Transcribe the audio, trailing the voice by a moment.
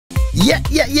Yeah.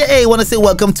 I want to say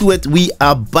welcome to it. We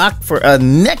are back for our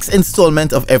next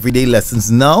installment of Everyday Lessons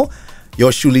Now.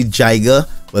 Yours truly, Jiger,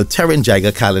 Terran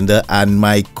Jiger Calendar, and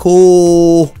my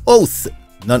co-host,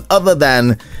 none other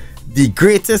than the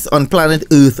greatest on planet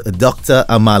Earth, Dr.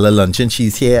 Amala Luncheon.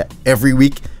 She's here every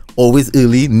week, always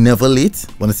early, never late.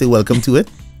 Want to say welcome to it.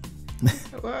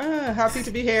 Well, happy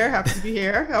to be here.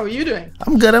 How are you doing?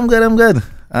 I'm good.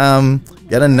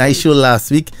 We had a nice show last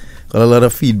week. Got a lot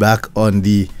of feedback on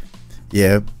the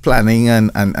planning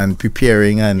and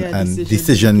preparing and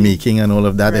decision making and all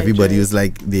of that. Right, everybody was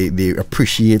like, they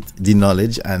appreciate the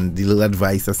knowledge and the little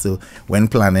advice as to when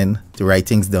planning to write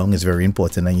things down is very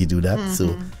important, and you do that.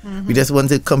 So we just want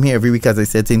to come here every week, as I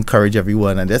said, to encourage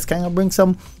everyone and just kind of bring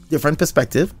some different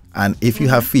perspective. And if you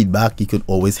have feedback, you can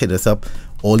always hit us up.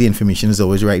 All the information is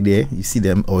always right there. You see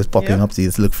them always popping up. So you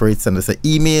just look for it. Send us an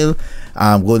email.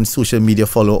 Go on social media.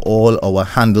 Follow all our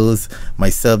handles.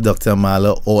 Myself, Dr.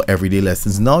 Amala, or Everyday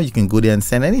Lessons Now. You can go there and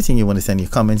send anything you want to send. Your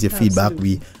comments, your feedback.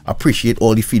 We appreciate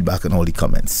all the feedback and all the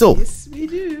comments. So, yes, we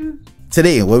do.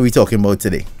 Today, what are we talking about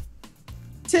today?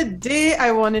 Today,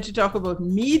 I wanted to talk about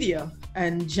media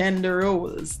and gender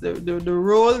roles. The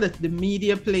role that the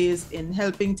media plays in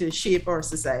helping to shape our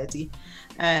society,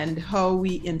 and how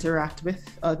we interact with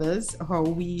others, how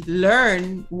we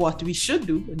learn what we should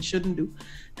do and shouldn't do,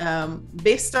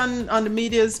 based on the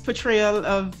media's portrayal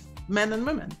of men and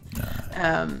women.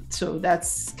 So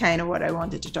that's kind of what I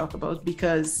wanted to talk about,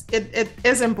 because it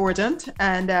is important.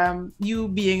 And you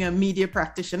being a media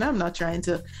practitioner, I'm not trying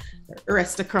to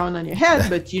rest a crown on your head,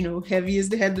 but heavy is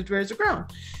the head that wears the crown.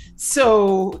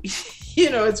 So,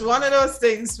 it's one of those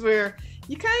things where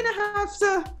you kind of have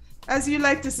to, as you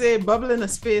like to say, bubble in a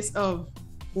space of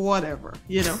whatever,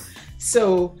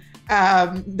 So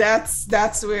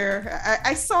that's where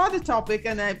I saw the topic,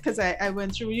 and because I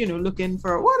went through, looking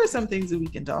for what are some things that we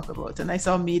can talk about, and I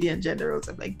saw media and gender roles.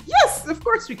 I'm like, yes, of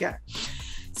course we can.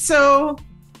 So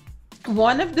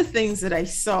one of the things that I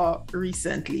saw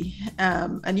recently,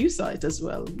 and you saw it as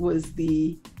well, was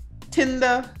the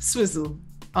Tinder Swizzle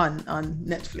on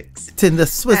Netflix. Tinder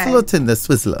Swizzle or Tinder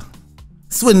Swizzler?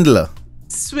 Swindler.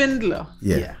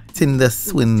 Yeah. Tinder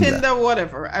Swindler. Tinder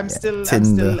whatever. I'm still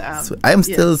swindled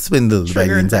by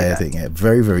the entire thing. Yeah,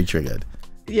 very, very triggered.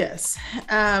 Yes.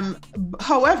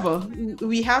 However,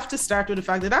 we have to start with the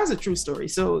fact that was a true story.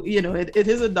 So, it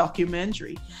is a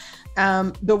documentary.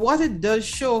 But what it does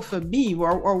show for me,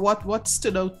 or what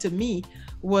stood out to me,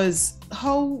 was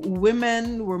how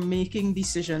women were making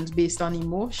decisions based on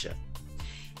emotion.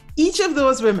 Each of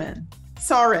those women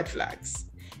saw red flags.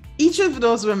 Each of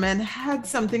those women had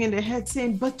something in their head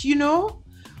saying, but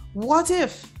what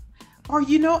if? Or,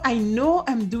 I know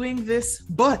I'm doing this,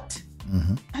 but,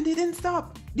 and they didn't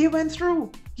stop. They went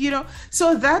through,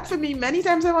 So that for me, many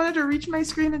times I wanted to reach my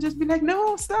screen and just be like,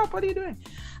 no, stop, what are you doing?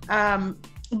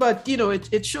 But,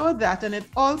 it showed that. And it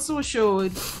also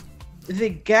showed the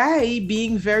guy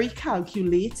being very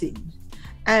calculating.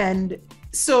 And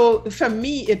so for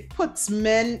me, it puts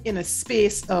men in a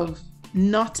space of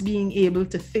not being able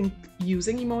to think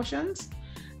using emotions,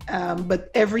 but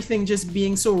everything just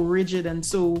being so rigid and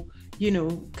so,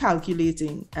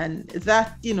 calculating. And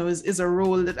that, is a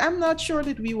role that I'm not sure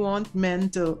that we want men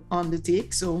to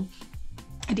undertake. So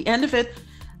at the end of it,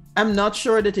 I'm not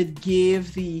sure that it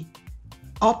gave the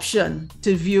option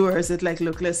to viewers that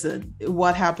look, listen,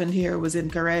 what happened here was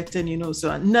incorrect, and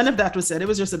so none of that was said. It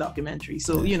was just a documentary,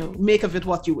 so make of it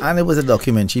what you will. And it was a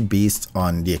documentary based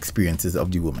on the experiences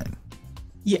of the women,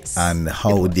 yes, and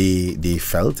how they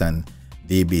felt, and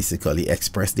they basically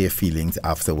expressed their feelings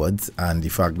afterwards, and the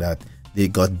fact that they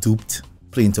got duped,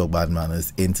 plain talk bad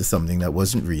manners, into something that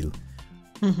wasn't real.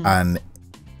 And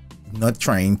not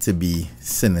trying to be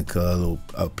cynical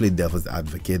or play devil's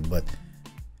advocate, but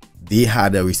they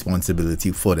had a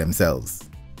responsibility for themselves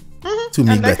to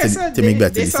make better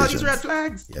decisions. Saw these red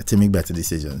flags. Yeah, to make better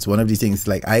decisions. One of the things,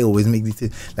 I always make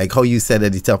like how you said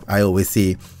at the top, I always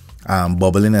say,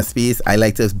 bubble in a space. I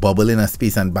like to bubble in a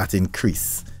space and bat in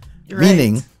crease. Right.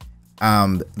 Meaning,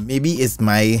 maybe it's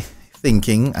my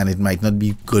thinking, and it might not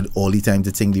be good all the time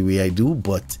to think the way I do,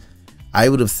 but I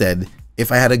would have said,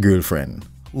 if I had a girlfriend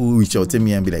who reached out to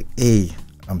me and be like, hey,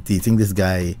 I'm dating this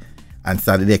guy, and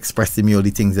started expressing me all the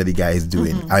things that the guy is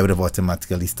doing, I would have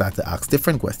automatically started to ask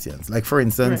different questions. Like, for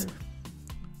instance,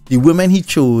 the women he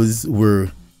chose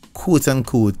were quote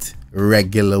unquote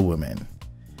regular women.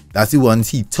 That's the ones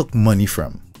he took money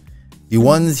from. The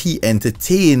ones he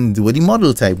entertained were the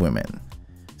model type women.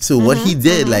 So what he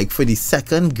did, for the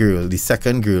second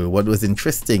girl, what was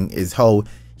interesting is how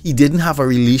he didn't have a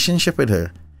relationship with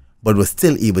her, but was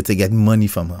still able to get money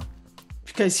from her.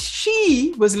 because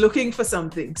she was looking for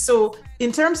something. So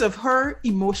in terms of her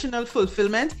emotional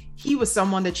fulfillment, he was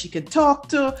someone that she could talk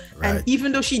to. Right. And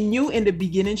even though she knew in the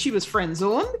beginning she was friend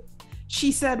zoned,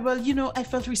 she said, well, you know, I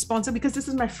felt responsible because this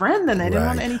is my friend and I didn't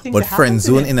want anything to happen to him. But friend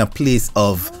zone in a place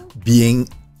of being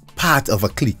part of a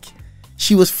clique.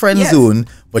 She was friend zone,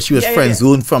 but she was friend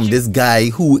zone from this guy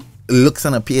who looks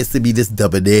and appears to be this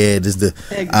double dare, this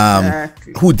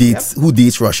who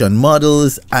dates Russian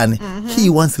models, and he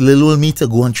wants little old me to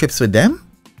go on trips with them.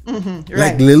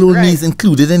 Like little old me is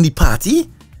included in the party.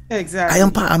 Exactly.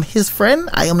 I'm his friend.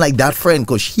 I am like that friend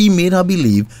because he made her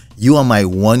believe you are my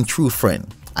one true friend.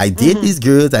 I date these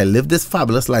girls. I live this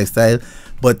fabulous lifestyle.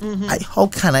 But how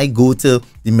can I go to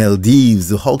the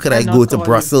Maldives? How can I go to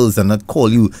Brussels and not call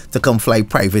you to come fly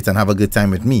private and have a good time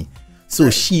with me?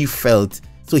 So she felt,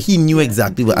 so he knew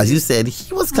exactly what, as you said,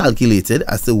 he was calculated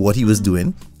as to what he was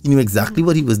doing. He knew exactly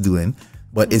what he was doing.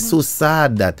 But it's so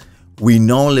sad that we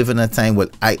now live in a time where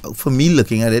for me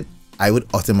looking at it, I would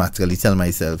automatically tell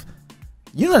myself,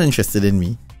 you're not interested in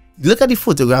me. Look at the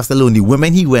photographs alone, the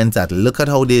women he went at, look at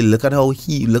what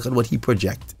he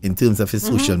project in terms of his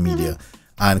social media.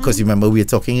 And because remember, we're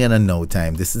talking in a now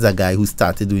time. This is a guy who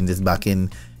started doing this back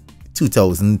in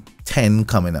 2010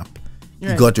 coming up.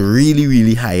 He got really,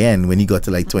 really high end when he got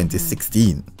to like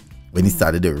 2016, when he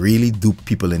started to really dupe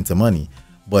people into money.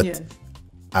 But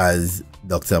as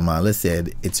Dr. Amala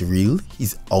said, it's real.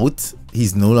 He's out.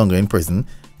 He's no longer in prison.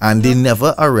 And they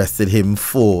never arrested him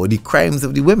for the crimes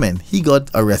of the women. He got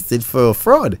arrested for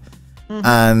fraud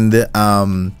and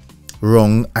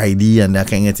wrong ID and that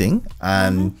kind of thing.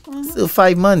 And still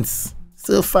 5 months.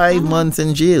 Still 5 months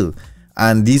in jail.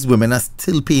 And these women are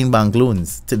still paying bank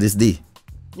loans to this day.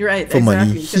 Right, for exactly.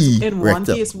 money he in one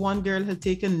case, one girl had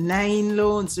taken 9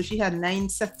 loans. So she had 9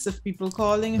 sets of people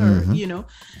calling her, you know.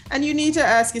 And you need to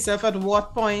ask yourself, at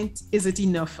what point is it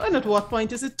enough? And at what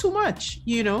point is it too much,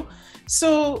 you know?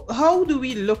 So how do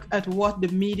we look at what the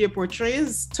media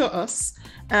portrays to us?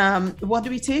 What do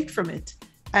we take from it?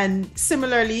 And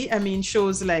similarly, I mean,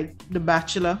 shows like The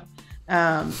Bachelor,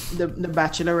 the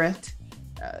Bachelorette,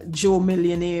 Joe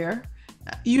Millionaire.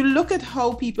 You look at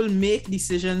how people make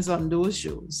decisions on those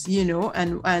shows, you know,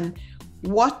 and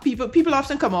what people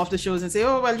often come off the shows and say,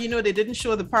 oh, well, you know, they didn't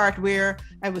show the part where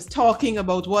I was talking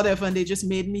about whatever and they just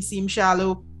made me seem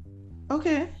shallow.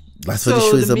 Okay. That's what the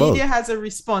show is about. So the media has a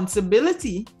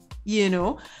responsibility, you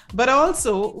know, but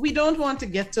also we don't want to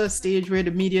get to a stage where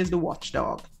the media is the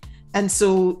watchdog. And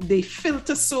so they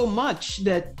filter so much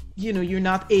that, you know, you're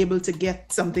not able to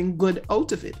get something good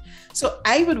out of it. So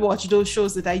I would watch those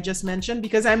shows that I just mentioned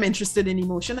because I'm interested in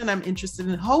emotion and I'm interested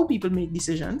in how people make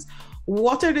decisions.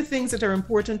 What are the things that are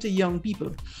important to young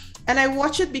people? And I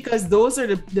watch it because those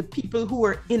are the people who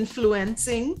are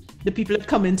influencing the people that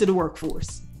come into the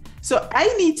workforce. So I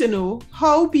need to know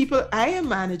how people I am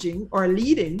managing or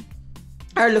leading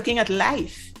are looking at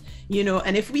life, you know,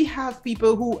 and if we have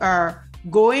people who are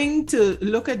going to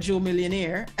look at Joe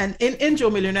Millionaire, and in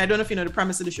Joe Millionaire, I don't know if you know the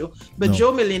premise of the show, but no.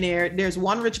 Joe Millionaire, there's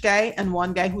one rich guy and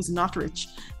one guy who's not rich.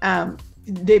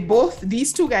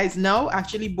 These two guys now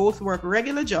actually both work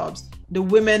regular jobs. The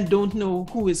women don't know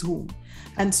who is whom.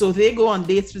 And so they go on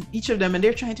dates with each of them and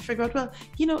they're trying to figure out, well,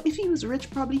 you know, if he was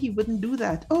rich, probably he wouldn't do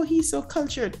that. Oh, he's so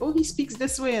cultured. Oh, he speaks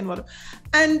this way and what.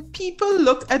 And people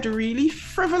look at really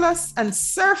frivolous and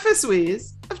surface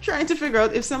ways of trying to figure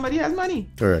out if somebody has money.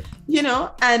 Correct. You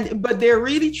know, but they're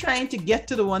really trying to get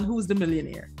to the one who's the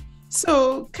millionaire.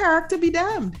 So character be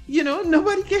damned. You know,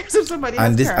 nobody cares if somebody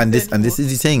has character. And this is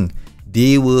the thing.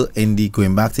 They were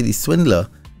going back to the swindler,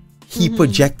 he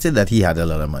projected that he had a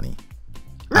lot of money.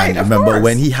 Right, and remember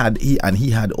when he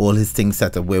had all his things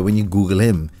set up where when you Google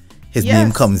him, his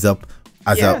name comes up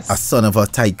as a son of a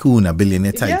tycoon, a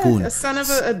billionaire tycoon. Yeah, a son of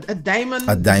a diamond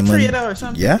trader or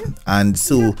something. Yeah. And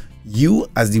so you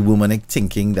as the woman are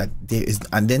thinking that there is,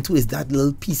 and then too is that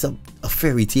little piece of a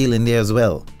fairy tale in there as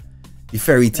well. The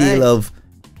fairy tale of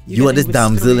you are this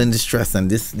damsel in distress and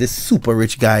this super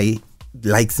rich guy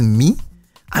likes me.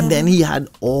 And then he had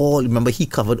remember he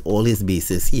covered all his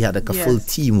bases. He had a full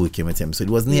team working with him. So it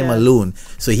wasn't him alone.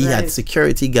 So he had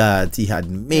security guards, he had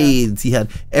maids, he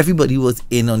had everybody was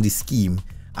in on the scheme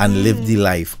and lived the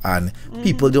life. And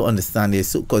people don't understand this.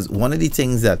 So because one of the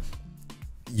things that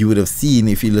you would have seen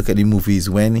if you look at the movies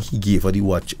when he gave her the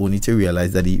watch, only to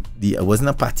realize that it wasn't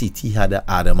a petite, he had an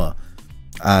Adama.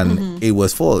 And it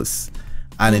was false.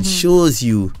 And it shows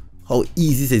you how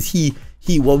easy it is. He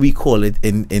what we call it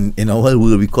in our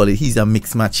world, we call it he's a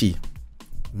mix matchy,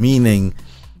 meaning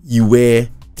you wear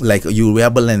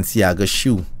Balenciaga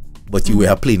shoe but you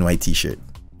wear a plain white t-shirt,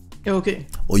 okay,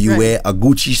 or you wear a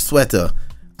Gucci sweater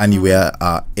and you wear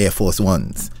Air Force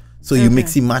Ones. So you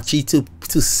mixy matchy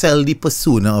to sell the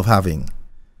persona of having.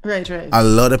 Right, right. A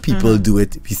lot of people do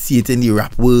it. We see it in the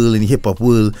rap world, in the hip hop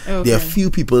world. There are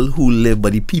few people who live,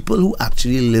 but the people who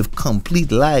actually live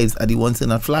complete lives are the ones who are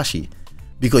not flashy.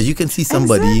 Because you can see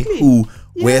somebody who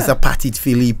wears a Patek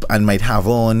Philippe and might have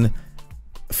on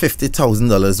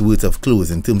 $50,000 worth of clothes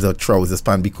in terms of trousers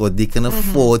span, because they can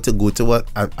afford to go to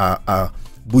a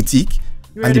boutique.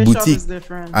 And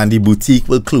the boutique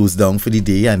will close down for the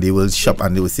day, and they will shop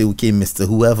and they will say, okay, Mr.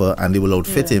 Whoever, and they will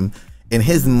outfit him. In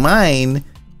his mind,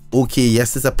 okay,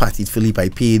 yes, it's a Patek Philippe. I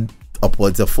paid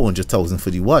upwards of 400,000 for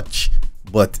the watch,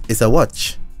 but it's a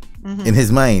watch in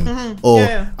his mind.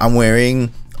 I'm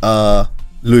wearing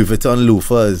Louis Vuitton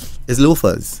loafers. It's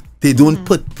loafers. They don't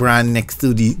put brand next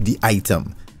to the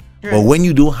item. But when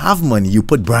you don't have money, you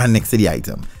put brand next to the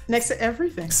item. Next to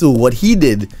everything. So what he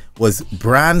did was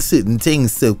brand certain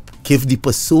things to give the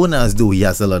persona as though he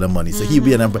has a lot of money. So he'll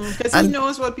be an because he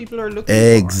knows what people are looking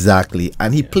for. Exactly.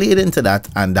 And he played into that,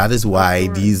 and that is why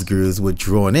these girls were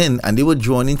drawn in, and they were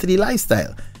drawn into the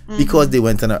lifestyle. Because they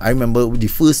went on I remember the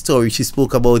first story, she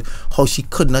spoke about how she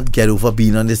could not get over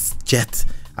being on this jet.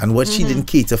 And what she didn't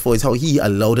cater for is how he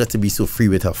allowed her to be so free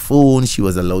with her phone. She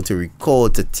was allowed to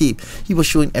record, to tape. He was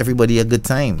showing everybody a good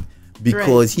time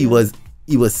because he was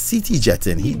city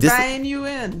jetting. He buying you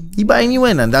in. He buying you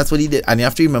in, and that's what he did. And you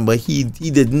have to remember, he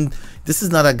didn't. This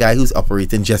is not a guy who's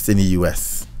operating just in the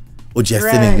US or just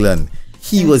in England.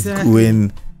 He was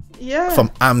going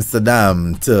from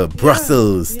Amsterdam to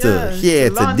Brussels to here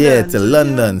to London, there to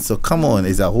London. So come on,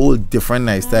 it's a whole different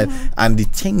lifestyle. And the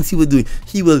things he would do,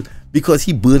 he will. Because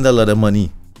he burned a lot of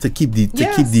money to keep the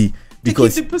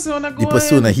persona going. The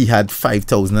persona, he had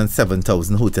 5,000 and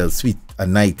 7,000 hotel suite a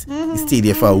night. He stayed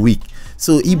there for a week.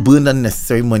 So he burned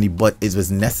unnecessary money, but it was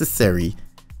necessary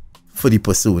for the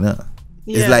persona.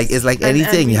 It's like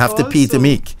anything, you have to pay to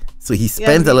make. So he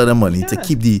spent a lot of money to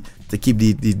keep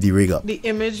the rig up. The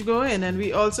image going. And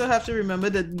we also have to remember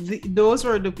that those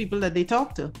were the people that they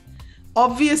talked to.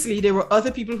 Obviously, there were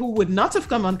other people who would not have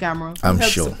come on camera to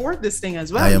help support this thing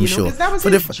as well. I am sure. Because that was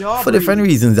his job. For different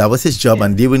reasons, that was his job,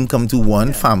 and they wouldn't come to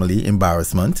one family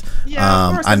embarrassment. Yeah,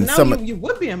 of course. And now you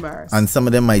would be embarrassed. And some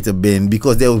of them might have been,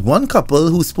 because there was one couple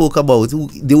who spoke about,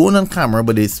 they weren't on camera,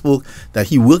 but they spoke that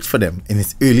he worked for them in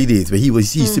his early days, where he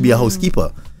used to be a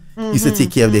housekeeper. He used to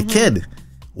take care of their kid,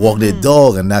 walk their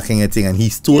dog, and that kind of thing. And he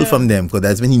stole from them, because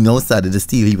that's when he now started to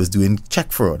steal. He was doing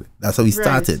check fraud. That's how he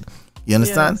started. You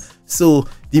understand? So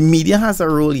the media has a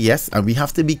role, yes, and we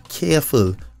have to be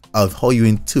careful of how you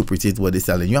interpret it, what they're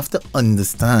selling. You have to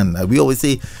understand. We always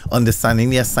say understanding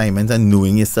the assignment and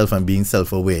knowing yourself and being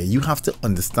self-aware. You have to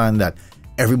understand that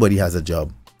everybody has a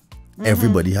job.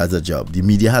 Everybody has a job. The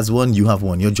media has one, you have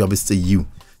one. Your job is to you.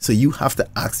 So you have to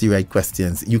ask the right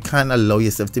questions. You can't allow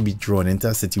yourself to be drawn into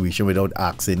a situation without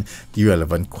asking the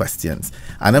relevant questions.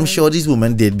 And I'm sure this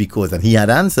woman did, because, and he had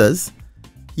answers.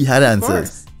 He had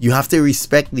answers. You have to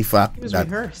respect the fact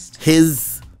that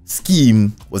his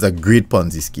scheme was a great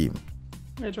Ponzi scheme.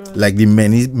 Like the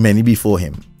many before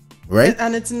him. Right?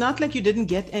 And it's not like you didn't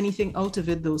get anything out of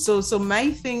it though. So my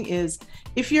thing is,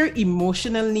 if your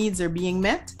emotional needs are being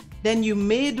met, then you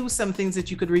may do some things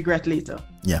that you could regret later.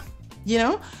 Yeah. You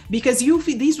know, because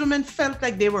these women felt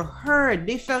like they were heard.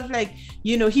 They felt like,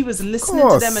 he was listening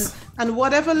to them, and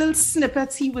whatever little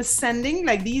snippets he was sending,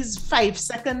 like these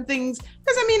 5-second things,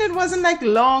 because it wasn't like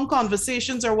long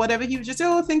conversations or whatever. He was just,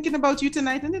 thinking about you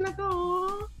tonight, and they're like,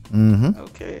 oh,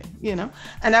 okay,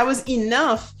 and that was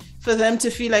enough for them to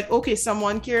feel like, okay,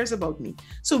 someone cares about me.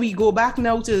 So we go back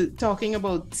now to talking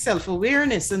about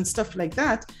self-awareness and stuff like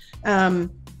that.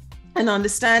 And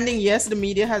understanding, yes, the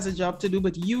media has a job to do,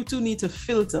 but you too need to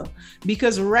filter,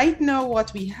 because right now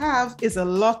what we have is a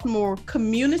lot more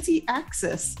community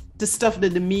access to stuff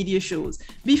that the media shows.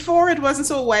 Before, it wasn't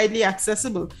so widely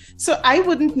accessible. So I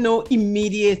wouldn't know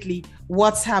immediately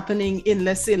what's happening in,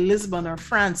 let's say, Lisbon or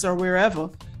France or wherever.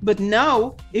 But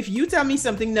now, if you tell me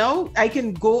something now, I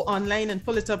can go online and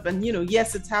pull it up and,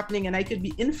 yes, it's happening, and I could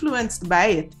be influenced by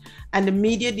it. And the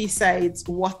media decides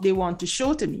what they want to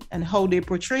show to me and how they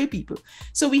portray people.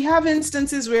 So we have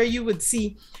instances where you would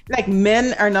see, like,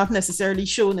 men are not necessarily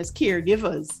shown as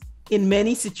caregivers in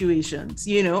many situations,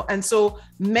 and so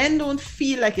men don't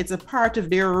feel like it's a part of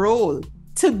their role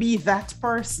to be that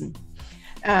person.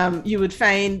 You would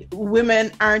find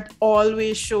women aren't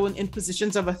always shown in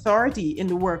positions of authority in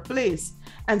the workplace.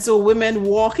 And so women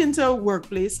walk into a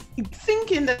workplace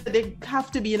thinking that they have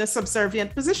to be in a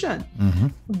subservient position.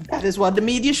 That is what the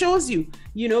media shows you,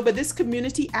 but this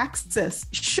community access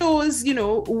shows,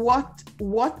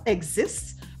 what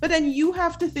exists. But then you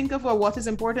have to think of what is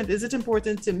important. Is it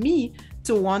important to me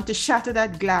to want to shatter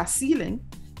that glass ceiling?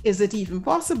 is it even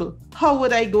possible? How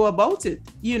would I go about it?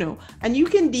 You know, and you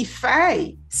can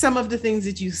defy some of the things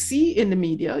that you see in the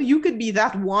media. You could be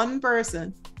that one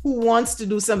person who wants to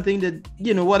do something that,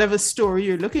 you know, whatever story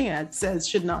you're looking at says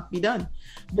should not be done.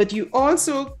 But you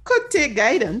also could take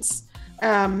guidance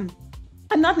and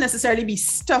not necessarily be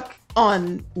stuck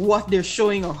on what they're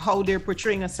showing or how they're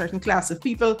portraying a certain class of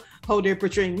people, how they're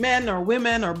portraying men or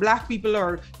women or Black people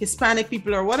or Hispanic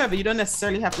people or whatever. You don't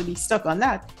necessarily have to be stuck on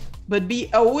that, but be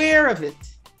aware of it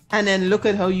and then look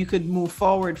at how you could move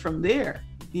forward from there,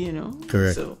 you know?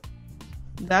 Correct. So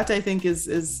that I think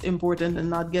is important, and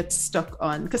not get stuck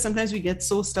on, because sometimes we get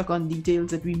so stuck on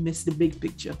details that we miss the big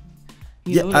picture.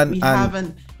 You know, we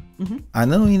haven't. And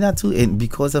not only that too, and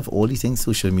because of all these things,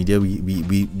 social media, we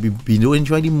don't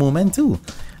enjoy the moment too.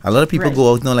 A lot of people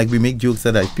go out now, like we make jokes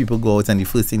that like, people go out and the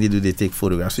first thing they do, they take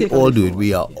photographs. We all do it.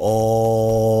 We are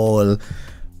all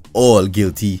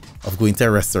guilty of going to a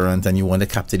restaurant and you want to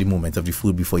capture the moment of the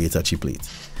food before you touch your plate.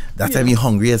 That time you're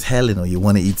hungry as hell, you know, you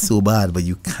want to eat so bad, but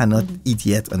you cannot eat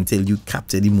yet until you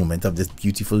capture the moment of this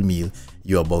beautiful meal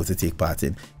you're about to take part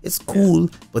in. It's cool,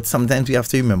 but sometimes we have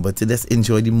to remember to just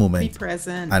enjoy the moment. Be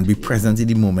present. And be present in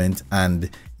the moment. And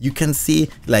you can say,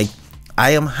 like,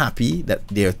 I am happy that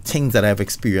there are things that I've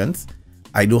experienced.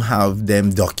 I don't have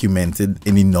them documented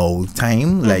in the now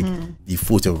time, like the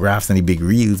photographs and the big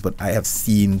reels, but I have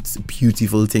seen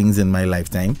beautiful things in my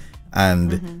lifetime.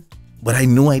 And but I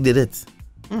know I did it.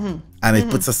 And it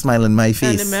puts a smile on my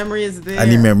face. And the memory is there.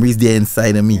 And the memory is there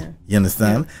inside of me. Yeah. You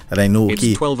understand? That I know,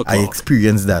 okay, I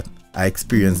experienced that.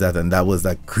 And that was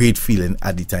a great feeling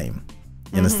at the time.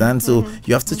 You understand? So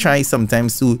you have to try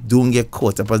sometimes to don't get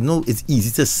caught up. But no, it's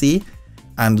easy to say,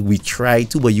 and we try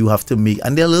to, but you have to make,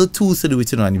 and there are little tools to do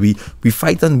it, you know, and we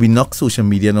fight and we knock social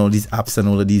media and all these apps and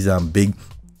all of these big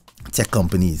tech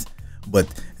companies. But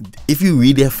if you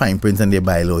read their fine prints and their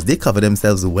bylaws, they cover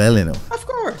themselves well, you know. Of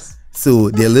course. So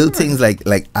there are little things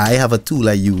like I have a tool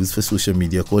I use for social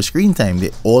media called Screen Time.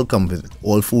 They all come with it.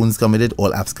 All phones come with it.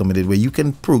 All apps come with it, where you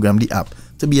can program the app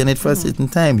to be on it for a certain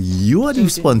time. You are the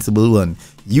responsible one.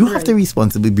 You have to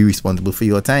be responsible for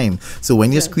your time. So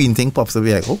when your screen thing pops up,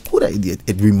 you're like, oh, good idea.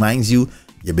 It reminds you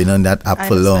you've been on that app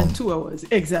for long. Spent 2 hours.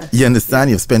 Exactly. You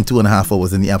understand? You've spent 2.5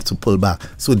 hours in the app to pull back.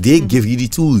 So they give you the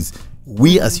tools.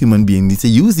 We as human beings need to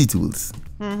use the tools.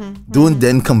 Don't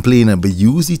then complain, but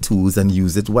use the tools and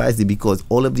use it wisely, because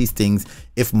all of these things,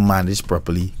 if managed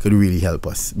properly, could really help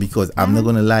us. Because I'm not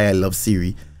going to lie, I love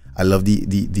Siri. I love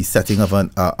the setting of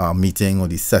a meeting or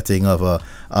the setting of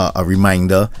a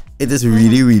reminder. It is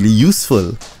really, really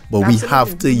useful, but we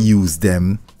have to use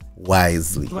them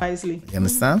wisely. You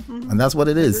understand? And that's what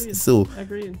it is. Agreed. So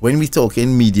when we talk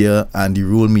in media and the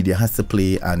role media has to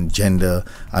play and gender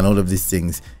and all of these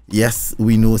things, yes,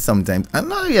 we know sometimes, and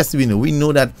not yes, we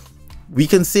know that we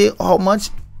can say how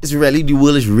much is really, the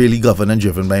world is really governed and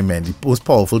driven by men. The most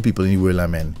powerful people in the world are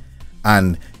men.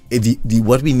 And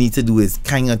what we need to do is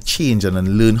kind of change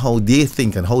and learn how they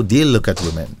think and how they look at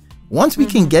women. Once we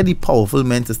can get the powerful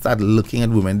men to start looking at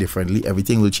women differently,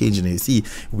 everything will change. And you see,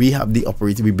 we've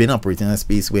been operating in a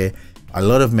space where a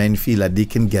lot of men feel that they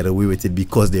can get away with it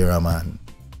because they're a man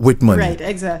with money. Right,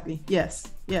 exactly. Yes.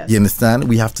 You understand?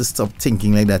 We have to stop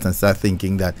thinking like that and start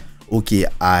thinking that, okay,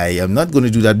 I am not going to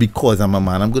do that because I'm a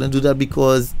man. I'm going to do that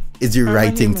because it's the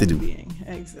right thing to do.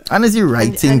 Exactly. And it's the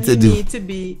right thing to do. Need to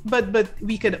be, but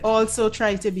we could also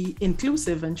try to be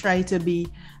inclusive and try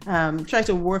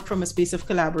to work from a space of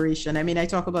collaboration. I mean, I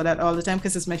talk about that all the time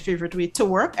because it's my favorite way to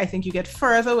work. I think you get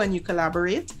further when you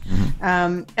collaborate.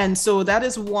 And so that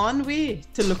is one way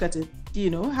to look at it. You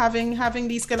know, having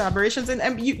these collaborations,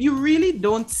 and you really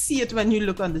don't see it when you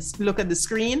look at the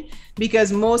screen,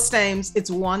 because most times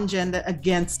it's one gender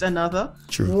against another.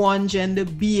 True. One gender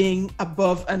being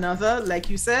above another, like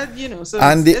you said, you know. So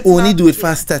and they only do it for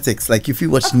aesthetics. Like if you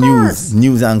watch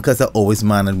news anchors are always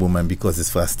man and woman because it's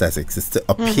for aesthetics. It's to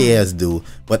appear as though.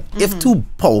 But if two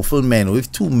powerful men, or if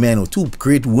two men or two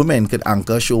great women could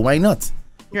anchor a show, why not?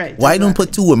 Right. Why don't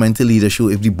put two women to lead a show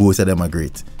if the both of them are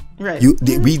great? Right.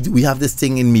 We have this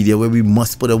thing in media where we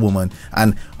must put a woman,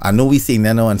 and I know we saying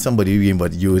that now, and somebody,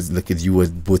 but you look at you,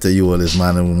 both of you all as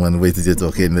man and woman. Wait till you're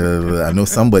talking. I know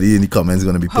somebody in the comments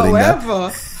going to be putting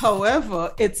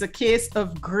However, it's a case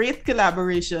of great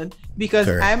collaboration, because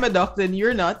I'm a doctor and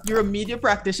you're not. You're a media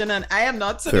practitioner and I am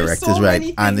not. So correct, is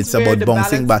right, and it's about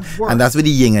bouncing back, and that's where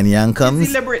the yin and yang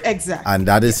comes. Exactly, and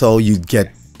that is how you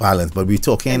get balance. But we're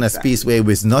talking in a space where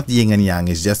it's not yin and yang,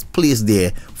 it's just placed there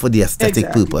for the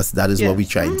aesthetic purpose. That is what we're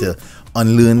trying to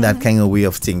unlearn, that kind of way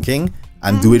of thinking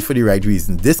and do it for the right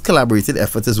reason. This collaborated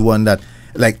effort is one that,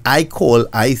 like, I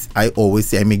always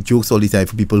say, I make jokes all the time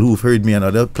for people who've heard me on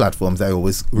other platforms. I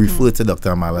always refer to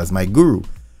Dr. Amal as my guru.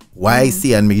 Why I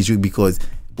say and make a joke? Because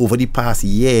over the past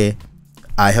year,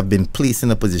 I have been placed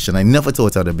in a position I never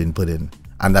thought I'd have been put in.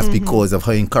 And that's because of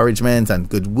her encouragement and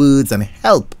good words and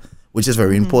help, which is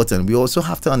very important. We also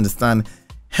have to understand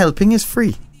helping is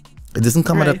free. It doesn't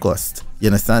come at a cost. You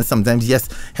understand? Sometimes, yes,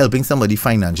 helping somebody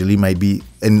financially might be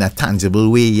in a tangible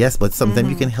way, yes, but sometimes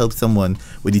you can help someone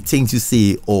with the things you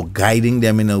say, or guiding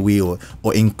them in a way, or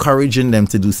encouraging them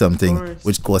to do something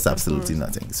which costs absolutely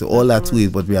nothing. So all that too is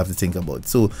what we have to think about.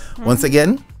 So once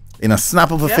again, in a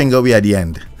snap of a finger, we are at the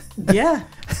end. Yeah.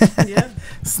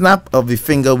 Snap of the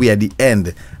finger, we are at the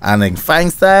end. And in fine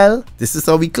style, this is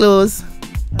how we close.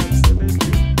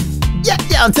 Absolutely.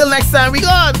 Yeah, until next time, we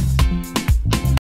gone.